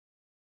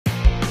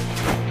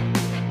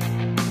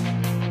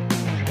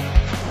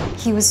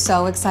He was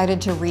so excited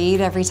to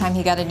read every time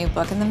he got a new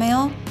book in the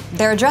mail.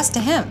 They're addressed to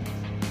him.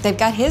 They've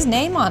got his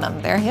name on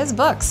them. They're his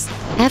books.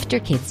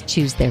 After kids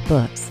choose their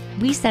books,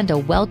 we send a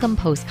welcome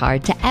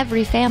postcard to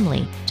every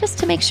family just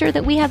to make sure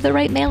that we have the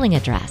right mailing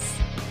address.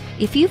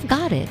 If you've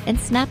got it and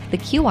snapped the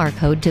QR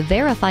code to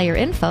verify your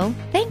info,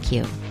 thank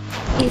you.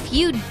 If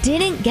you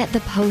didn't get the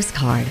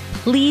postcard,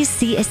 please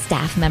see a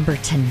staff member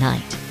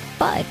tonight.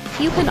 But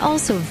you can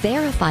also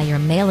verify your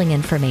mailing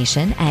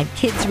information at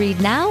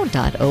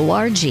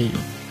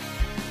kidsreadnow.org.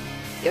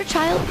 Your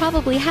child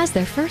probably has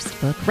their first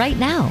book right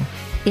now.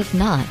 If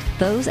not,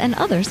 those and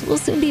others will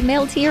soon be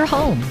mailed to your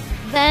home.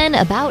 Then,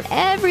 about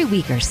every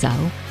week or so,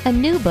 a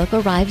new book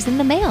arrives in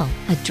the mail,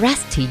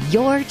 addressed to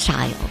your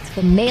child.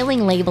 The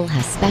mailing label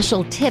has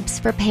special tips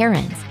for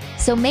parents,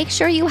 so make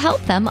sure you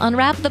help them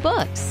unwrap the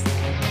books.